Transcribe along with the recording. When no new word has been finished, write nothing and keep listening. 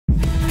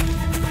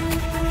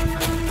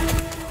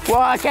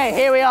Well, okay,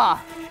 here we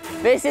are.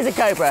 This is a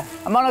cobra,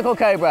 a monocled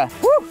cobra.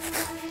 Woo!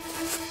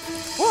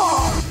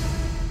 Whoa!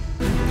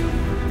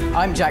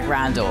 I'm Jack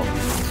Randall.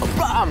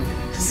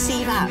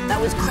 See that? That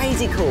was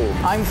crazy cool.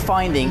 I'm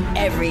finding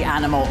every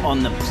animal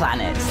on the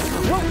planet.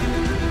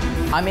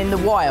 I'm in the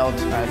wild.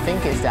 I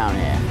think it's down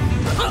here.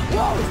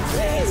 Whoa,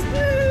 please.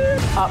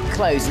 Up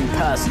close and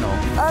personal.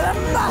 And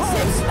a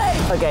massive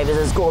snake. Okay, there's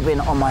a scorpion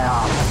on my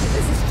arm.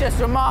 This is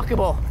just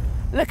remarkable.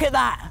 Look at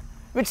that.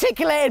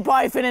 Reticulated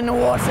bifin in the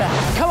water.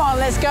 Come on,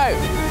 let's go.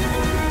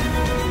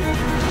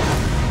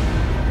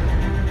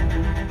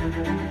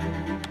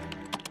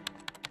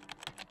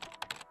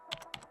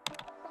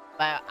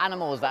 They're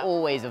animals that are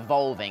always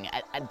evolving,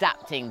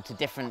 adapting to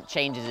different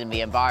changes in the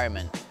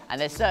environment.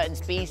 And there's certain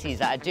species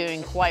that are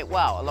doing quite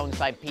well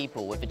alongside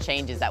people with the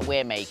changes that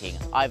we're making,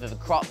 either the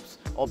crops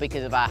or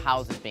because of our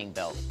houses being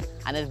built.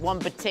 And there's one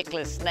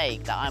particular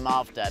snake that I'm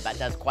after that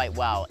does quite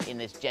well in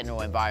this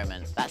general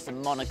environment. That's the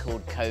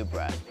monocled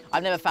cobra.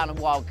 I've never found a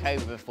wild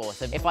cobra before,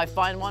 so if I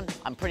find one,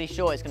 I'm pretty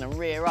sure it's gonna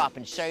rear up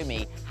and show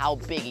me how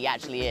big he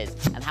actually is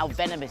and how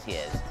venomous he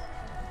is.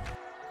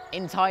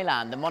 In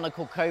Thailand, the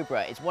monocled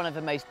cobra is one of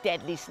the most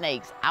deadly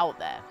snakes out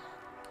there.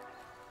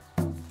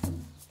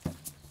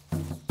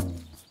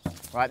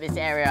 Right, this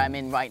area I'm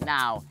in right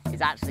now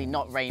is actually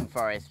not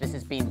rainforest. This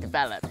has been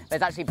developed.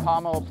 There's actually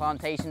palm oil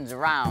plantations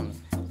around.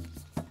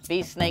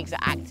 These snakes are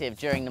active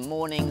during the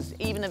mornings.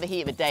 Even in the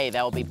heat of the day,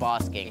 they'll be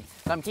basking.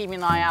 So I'm keeping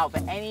an eye out for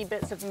any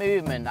bits of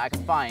movement I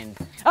can find.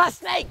 Ah,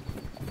 snake!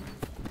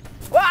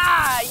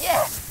 Ah,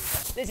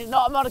 yes! This is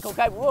not a monocled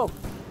cobra. Whoa,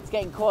 it's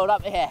getting coiled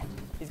up here.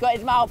 He's got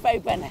his mouth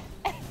open.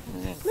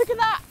 Look at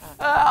that.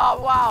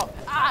 Oh, wow.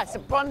 Ah, it's a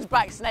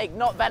bronzeback snake,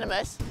 not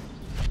venomous.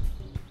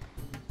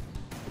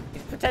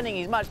 He's pretending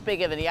he's much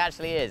bigger than he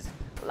actually is.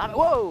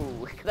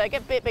 Whoa, they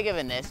get a bit bigger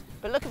than this,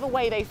 but look at the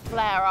way they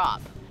flare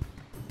up.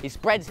 He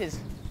spreads his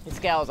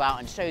scales out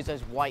and shows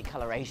those white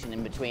coloration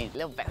in between.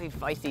 Little very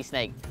feisty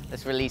snake.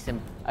 Let's release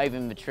him over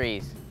in the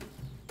trees.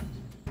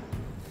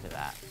 Look at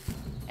that.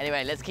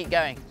 Anyway, let's keep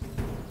going.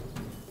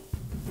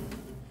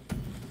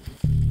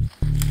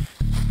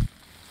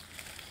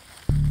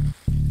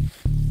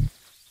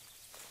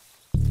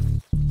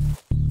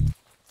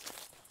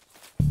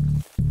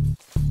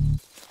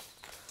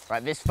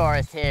 Right, this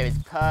forest here is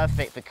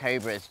perfect for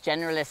cobras.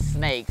 Generalist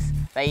snakes,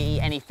 they eat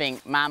anything,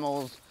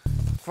 mammals,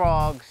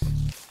 frogs,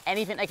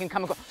 anything they can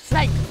come across.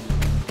 Snake!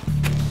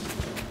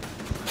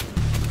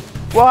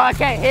 Well,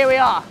 okay, here we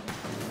are.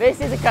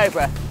 This is a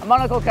cobra, a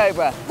monocled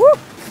cobra. Woo!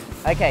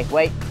 Okay,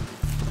 wait.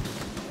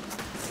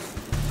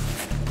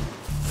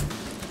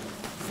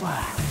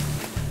 Wow.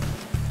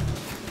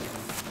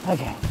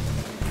 Okay.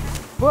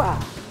 Wow.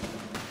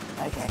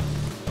 Okay.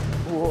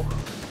 Whoa.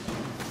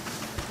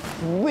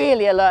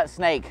 Really alert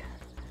snake.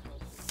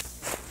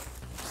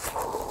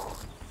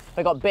 If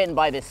I got bitten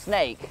by this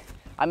snake,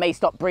 I may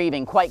stop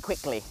breathing quite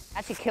quickly. It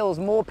actually kills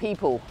more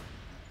people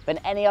than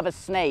any other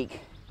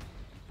snake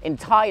in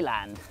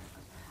Thailand,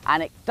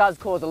 and it does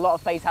cause a lot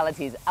of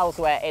fatalities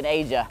elsewhere in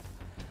Asia.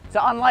 So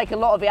unlike a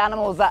lot of the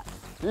animals that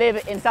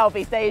live in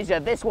Southeast Asia,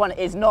 this one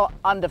is not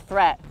under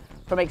threat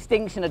from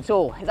extinction at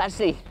all. It's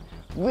actually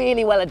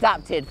really well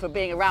adapted for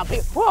being around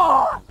people.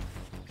 Whoa!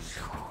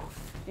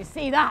 You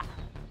see that?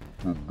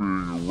 For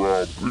being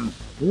around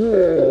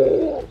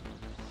people.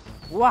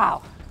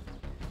 Wow,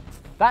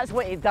 that's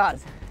what it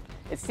does.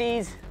 It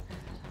sees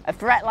a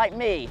threat like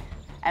me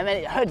and then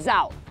it hoods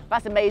out.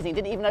 That's amazing,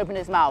 didn't even open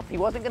its mouth. He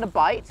wasn't gonna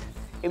bite,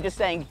 he was just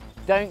saying,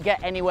 don't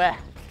get anywhere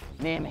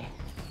near me.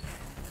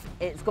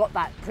 It's got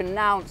that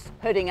pronounced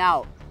hooding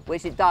out,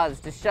 which it does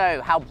to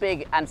show how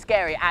big and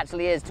scary it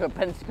actually is to a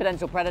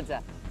potential predator.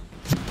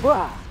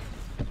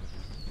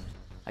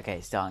 Okay,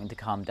 it's starting to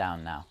calm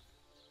down now.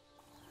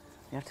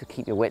 You have to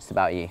keep your wits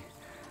about you.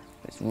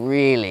 It's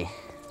really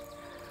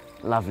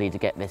lovely to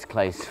get this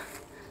close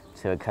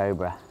to a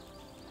cobra.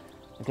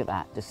 Look at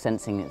that, just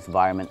sensing its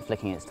environment,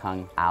 flicking its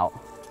tongue out.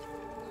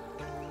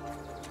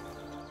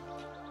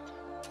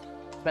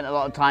 Spent a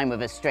lot of time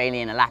with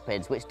Australian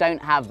elapids, which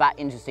don't have that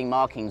interesting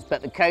markings,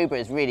 but the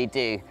cobras really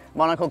do.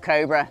 Monocled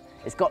cobra,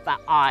 it's got that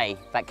eye,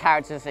 that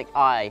characteristic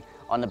eye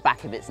on the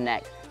back of its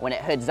neck. When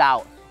it hoods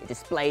out, it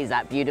displays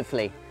that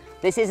beautifully.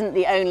 This isn't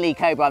the only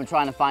cobra I'm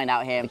trying to find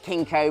out here. The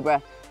king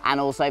cobra and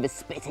also the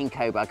spitting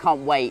cobra. I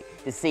can't wait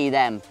to see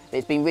them.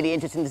 It's been really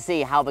interesting to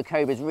see how the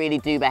cobras really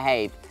do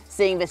behave.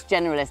 Seeing this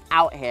generalist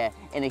out here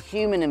in a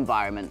human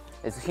environment,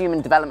 there's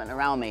human development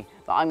around me,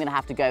 but I'm gonna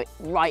have to go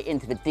right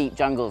into the deep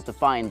jungles to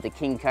find the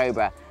king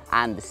cobra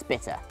and the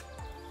spitter.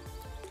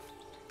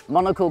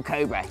 Monocled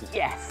cobra,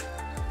 yes.